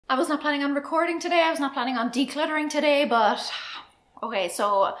I was not planning on recording today. I was not planning on decluttering today, but okay,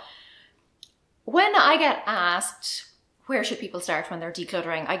 so when I get asked where should people start when they're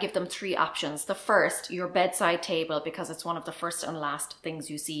decluttering, I give them three options. The first, your bedside table, because it's one of the first and last things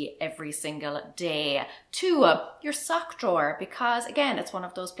you see every single day. Two, your sock drawer, because again, it's one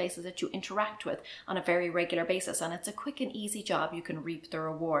of those places that you interact with on a very regular basis, and it's a quick and easy job. You can reap the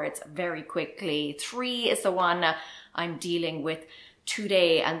rewards very quickly. Three is the one I'm dealing with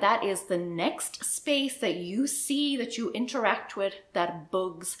today, and that is the next space that you see, that you interact with, that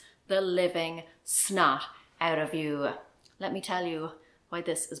bugs the living snot out of you. Let me tell you why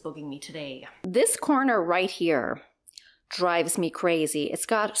this is bugging me today. This corner right here drives me crazy. It's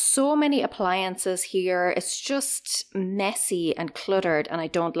got so many appliances here. It's just messy and cluttered, and I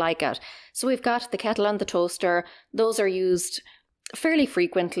don't like it. So we've got the kettle and the toaster. Those are used fairly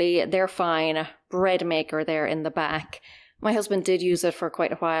frequently. They're fine. Bread maker there in the back. My husband did use it for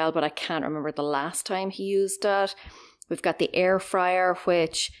quite a while, but I can't remember the last time he used it. We've got the air fryer,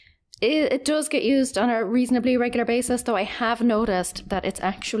 which it does get used on a reasonably regular basis, though I have noticed that it's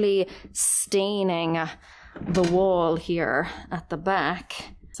actually staining the wall here at the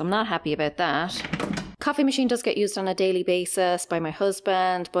back. So I'm not happy about that. Coffee machine does get used on a daily basis by my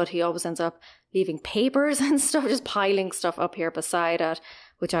husband, but he always ends up leaving papers and stuff, just piling stuff up here beside it,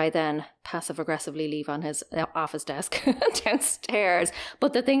 which I then passive-aggressively leave on his office desk downstairs.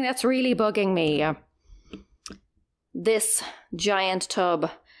 But the thing that's really bugging me, this giant tub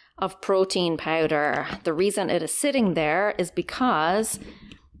of protein powder. The reason it is sitting there is because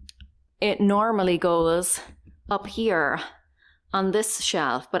it normally goes up here on this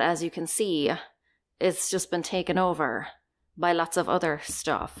shelf, but as you can see, it's just been taken over by lots of other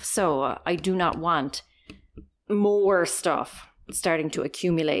stuff. So I do not want more stuff starting to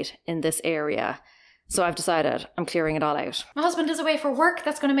accumulate in this area. So I've decided I'm clearing it all out. My husband is away for work.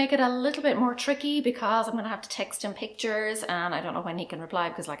 That's going to make it a little bit more tricky because I'm going to have to text him pictures, and I don't know when he can reply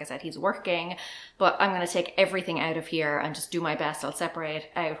because, like I said, he's working. But I'm going to take everything out of here and just do my best. I'll separate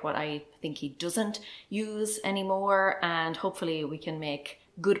out what I think he doesn't use anymore, and hopefully we can make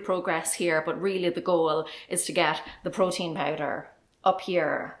good progress here. But really the goal is to get the protein powder up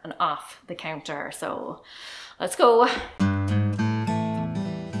here and off the counter. So let's go.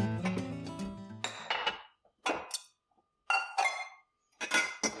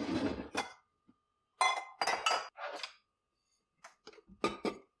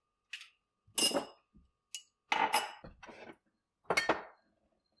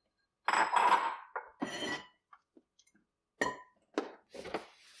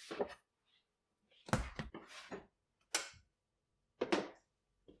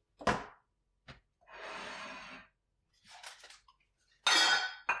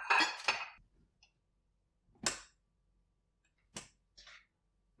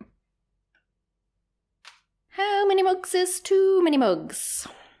 How many mugs is too many mugs?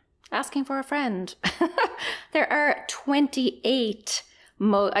 Asking for a friend. There are 28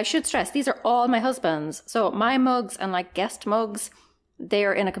 mugs. I should stress, these are all my husband's. So my mugs and like guest mugs,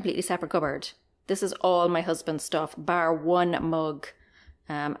 they're in a completely separate cupboard. This is all my husband's stuff, bar one mug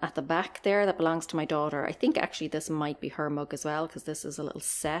at the back there that belongs to my daughter. I think actually this might be her mug as well, because this is a little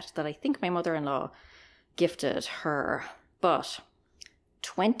set that I think my mother-in-law gifted her. But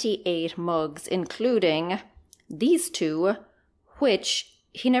 28 mugs, including these two, which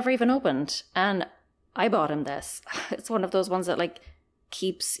he never even opened, and I bought him this. It's one of those ones that like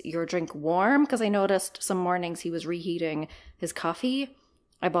keeps your drink warm, because I noticed some mornings he was reheating his coffee.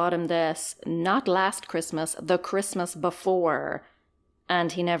 I bought him this not last Christmas, the Christmas before,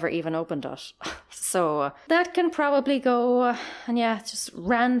 and he never even opened it. So that can probably go. And yeah, just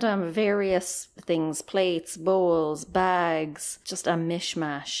random various things, plates, bowls, bags, just a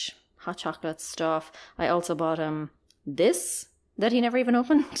mishmash. Hot chocolate stuff. I also bought him this that he never even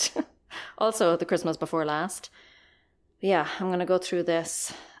opened. Also the Christmas before last. Yeah, I'm going to go through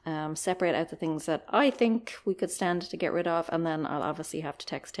this, separate out the things that I think we could stand to get rid of, and then I'll obviously have to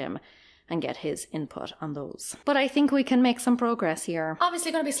text him and get his input on those. But I think we can make some progress here.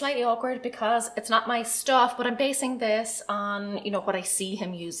 Obviously going to be slightly awkward because it's not my stuff, but I'm basing this on, you know, what I see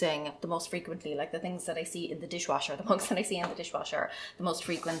him using the most frequently, like the things that I see in the dishwasher, the mugs that I see in the dishwasher the most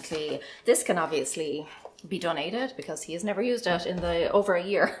frequently. This can obviously be donated because he has never used it in the over a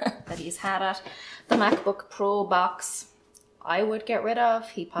year that he's had it. The MacBook Pro box I would get rid of.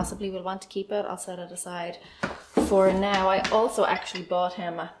 He possibly will want to keep it. I'll set it aside for now. I also actually bought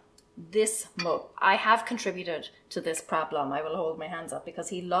him this mug. I have contributed to this problem. I will hold my hands up because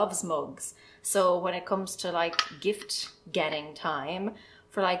he loves mugs. So when it comes to like gift getting time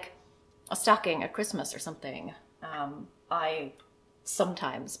for like a stocking at Christmas or something, I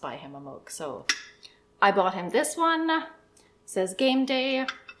sometimes buy him a mug. So I bought him this one. It says game day.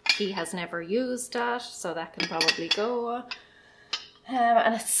 He has never used that, so that can probably go.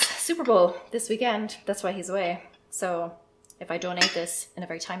 And it's Super Bowl this weekend. That's why he's away. So if I donate this in a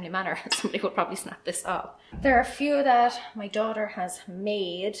very timely manner, somebody will probably snap this up. There are a few that my daughter has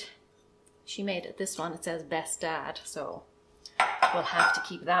made. She made this one. It says best dad. So we'll have to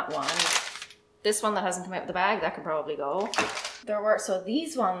keep that one. This one that hasn't come out of the bag, that could probably go. There were, so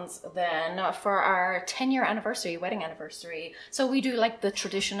these ones then for our 10-year anniversary, wedding anniversary. So we do like the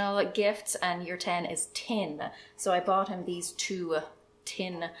traditional gifts, and year 10 is tin. So I bought him these 2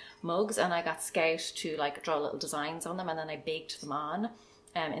 tin mugs, and I got Scout to like draw little designs on them, and then I baked them on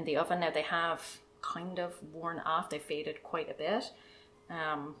in the oven. Now they have kind of worn off, they faded quite a bit,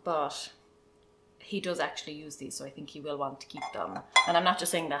 but he does actually use these, so I think he will want to keep them. And I'm not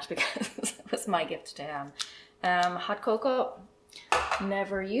just saying that because it was my gift to him. Hot cocoa,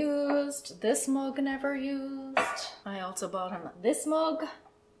 never used. This mug, never used. I also bought him this mug.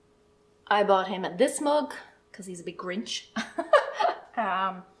 I bought him this mug because he's a big Grinch.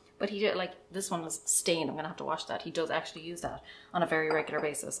 But he did, like, this one was stained. I'm gonna have to wash that. He does actually use that on a very regular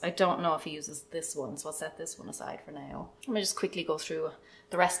basis. I don't know if he uses this one, so I'll set this one aside for now. Let me just quickly go through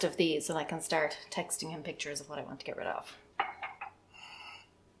the rest of these and I can start texting him pictures of what I want to get rid of.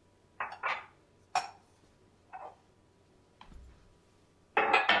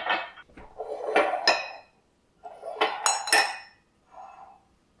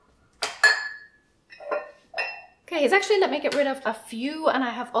 Okay, he's actually let me get rid of a few, and I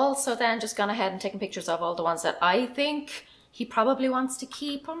have also then just gone ahead and taken pictures of all the ones that I think he probably wants to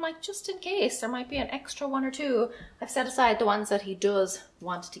keep. I'm like, just in case there might be an extra 1 or 2. I've set aside the ones that he does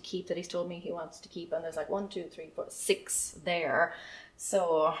want to keep, that he's told me he wants to keep, and there's like 1, 2, 3, 4, 6 there.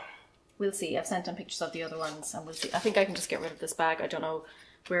 So we'll see. I've sent him pictures of the other ones, and we'll see. I think I can just get rid of this bag. I don't know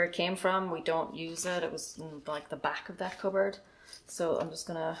where it came from. We don't use it. It was in like the back of that cupboard. So I'm just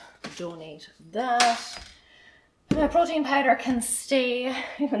gonna donate that. The protein powder can stay,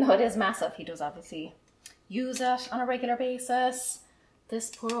 even though it is massive. He does obviously use it on a regular basis. This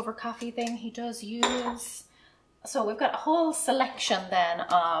pour over coffee thing he does use. So we've got a whole selection then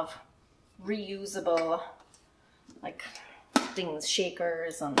of reusable like things,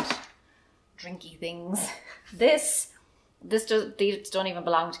 shakers and drinky things. These don't even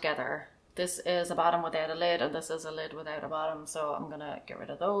belong together. This is a bottom without a lid, and this is a lid without a bottom, so I'm gonna get rid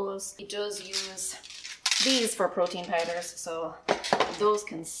of those. He does use these for protein powders, so those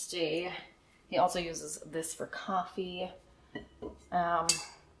can stay. He also uses this for coffee.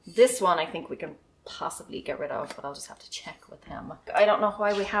 This one I think we can possibly get rid of, but I'll just have to check with him. I don't know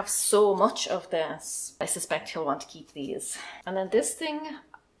why we have so much of this. I suspect he'll want to keep these. And then this thing,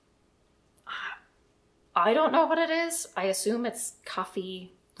 I don't know what it is. I assume it's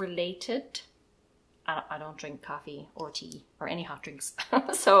coffee related. I don't drink coffee or tea or any hot drinks.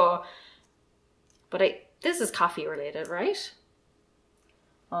 So, but this is coffee related, right?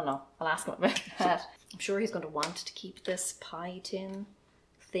 Oh no, I'll ask him about that. I'm sure he's going to want to keep this pie tin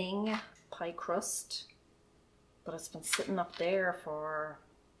thing, pie crust, but it's been sitting up there for,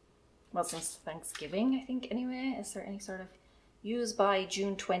 well, since Thanksgiving, I think, anyway. Is there any sort of use by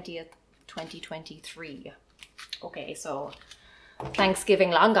June 20th, 2023? Okay, so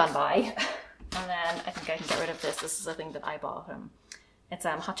Thanksgiving long gone by. And then I think I can get rid of this. This is a thing that I bought him. It's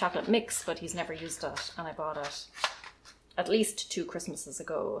hot chocolate mix, but he's never used it, and I bought it at least 2 Christmases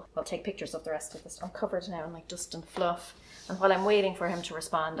ago. I'll take pictures of the rest of this. I'm covered now in like dust and fluff, and while I'm waiting for him to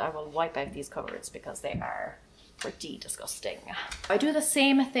respond, I will wipe out these cupboards because they are pretty disgusting. I do the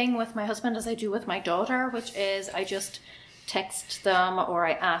same thing with my husband as I do with my daughter, which is I just text them or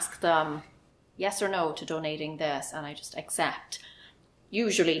I ask them yes or no to donating this, and I just accept.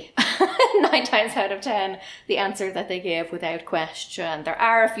 Usually, 9 times out of 10, the answer that they give without question. There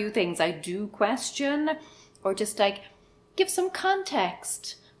are a few things I do question, or just like give some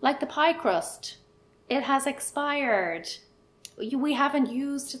context, like the pie crust. It has expired. We haven't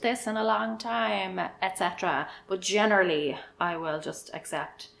used this in a long time, etc. But generally, I will just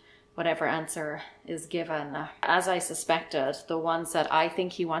accept whatever answer is given. As I suspected, the ones that I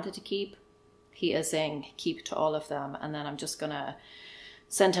think he wanted to keep, he is saying keep to all of them, and then I'm just gonna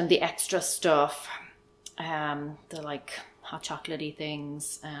send him the extra stuff, the like hot chocolatey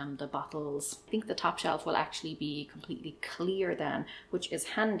things, the bottles. I think the top shelf will actually be completely clear then, which is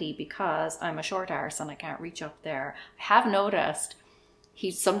handy because I'm a short arse and I can't reach up there. I have noticed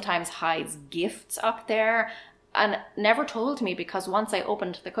he sometimes hides gifts up there and never told me, because once I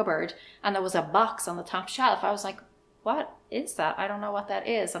opened the cupboard and there was a box on the top shelf, I was like, what is that? I don't know what that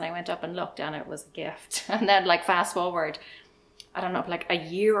is. And I went up and looked and it was a gift. And then like fast forward I don't know, like a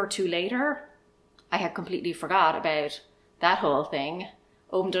year or two later, I had completely forgot about that whole thing.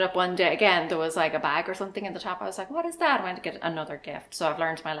 Opened it up one day again, there was like a bag or something in the top. I was like, what is that? I went to get another gift. So I've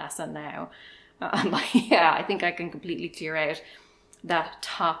learned my lesson now. Yeah, I think I can completely clear out that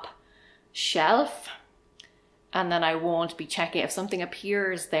top shelf, and then I won't be checking. If something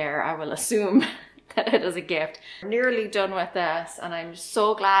appears there, I will assume that it is a gift. I'm nearly done with this, and I'm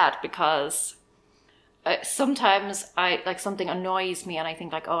so glad, because sometimes like something annoys me and I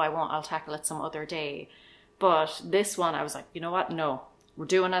think like, oh, I'll tackle it some other day. But this one, I was like, you know what? No, we're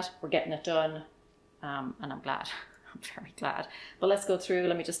doing it. We're getting it done. And I'm glad. I'm very glad. But let's go through.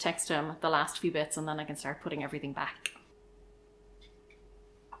 Let me just text him the last few bits, and then I can start putting everything back.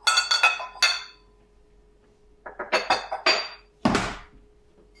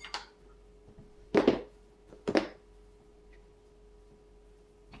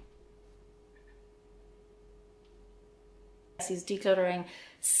 He's decluttering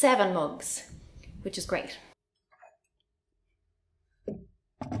 7 mugs, which is great.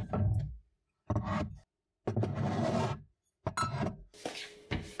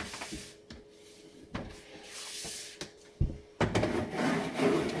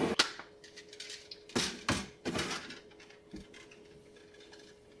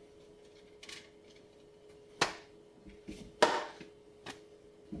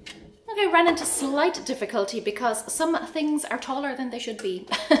 Ran into slight difficulty because some things are taller than they should be,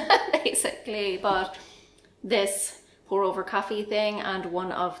 basically. But this pour over coffee thing and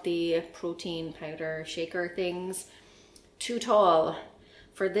one of the protein powder shaker things, too tall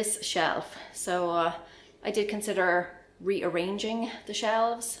for this shelf. So I did consider rearranging the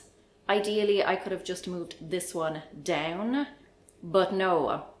shelves. Ideally, I could have just moved this one down, but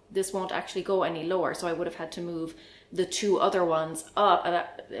no, this won't actually go any lower. So I would have had to move the 2 other ones up, and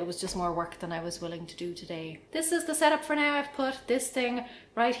it was just more work than I was willing to do today. This is the setup for now. I've put this thing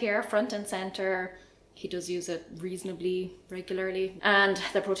right here, front and center. He does use it reasonably regularly. And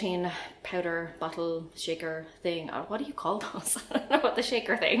the protein powder bottle shaker thing, what do you call those? I don't know what the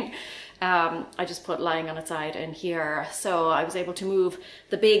shaker thing. I just put lying on its side in here. So I was able to move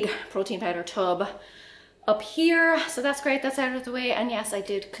the big protein powder tub up here. So that's great, that's out of the way. And yes, I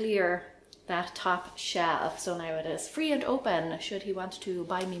did clear that top shelf, so now it is free and open should he want to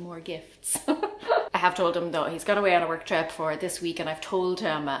buy me more gifts. I have told him though, he's gone away on a work trip for this week, and I've told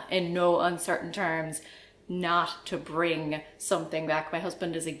him in no uncertain terms not to bring something back. My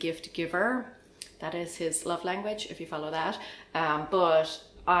husband is a gift giver. That is his love language, if you follow that. But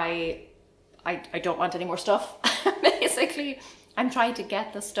I don't want any more stuff. Basically, I'm trying to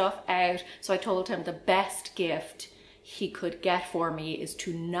get the stuff out. So I told him the best gift he could get for me is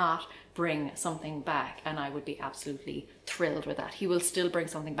to not bring something back, and I would be absolutely thrilled with that. He will still bring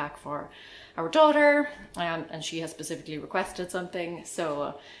something back for our daughter, and she has specifically requested something,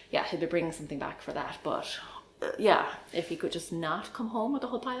 so yeah, he'll be bringing something back for that. But yeah, if he could just not come home with a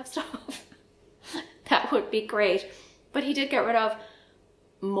whole pile of stuff, that would be great. But he did get rid of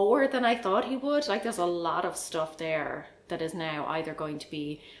more than I thought he would. Like, there's a lot of stuff there that is now either going to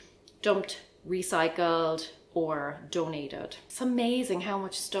be dumped, recycled, or donated. It's amazing how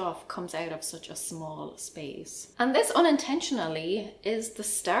much stuff comes out of such a small space. And this unintentionally is the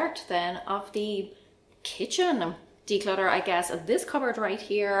start then of the kitchen declutter, I guess. This cupboard right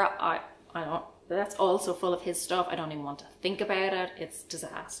here, I don't, that's also full of his stuff. I don't even want to think about it. It's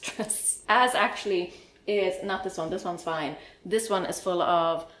disastrous. As actually is not this one. This one's fine. This one is full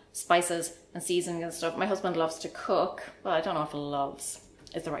of spices and seasoning and stuff. My husband loves to cook. Well, I don't know if loves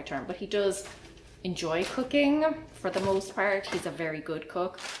is the right term, but he does enjoy cooking for the most part. He's a very good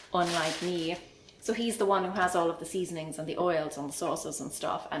cook, unlike me. So he's the one who has all of the seasonings and the oils and the sauces and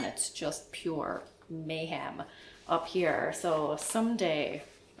stuff, and it's just pure mayhem up here. So someday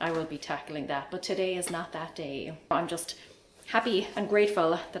I will be tackling that, but today is not that day. I'm just happy and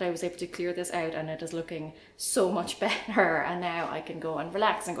grateful that I was able to clear this out, and it is looking so much better, and now I can go and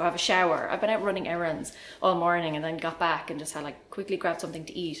relax and go have a shower. I've been out running errands all morning and then got back and just had like quickly grabbed something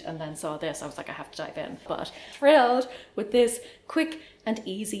to eat, and then saw this. I was like, I have to dive in. But thrilled with this quick and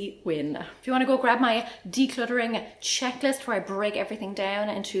easy win. If you want to go grab my decluttering checklist where I break everything down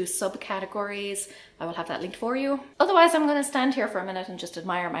into subcategories, I will have that linked for you. Otherwise, I'm going to stand here for a minute and just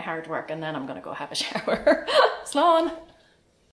admire my hard work, and then I'm going to go have a shower. Slán!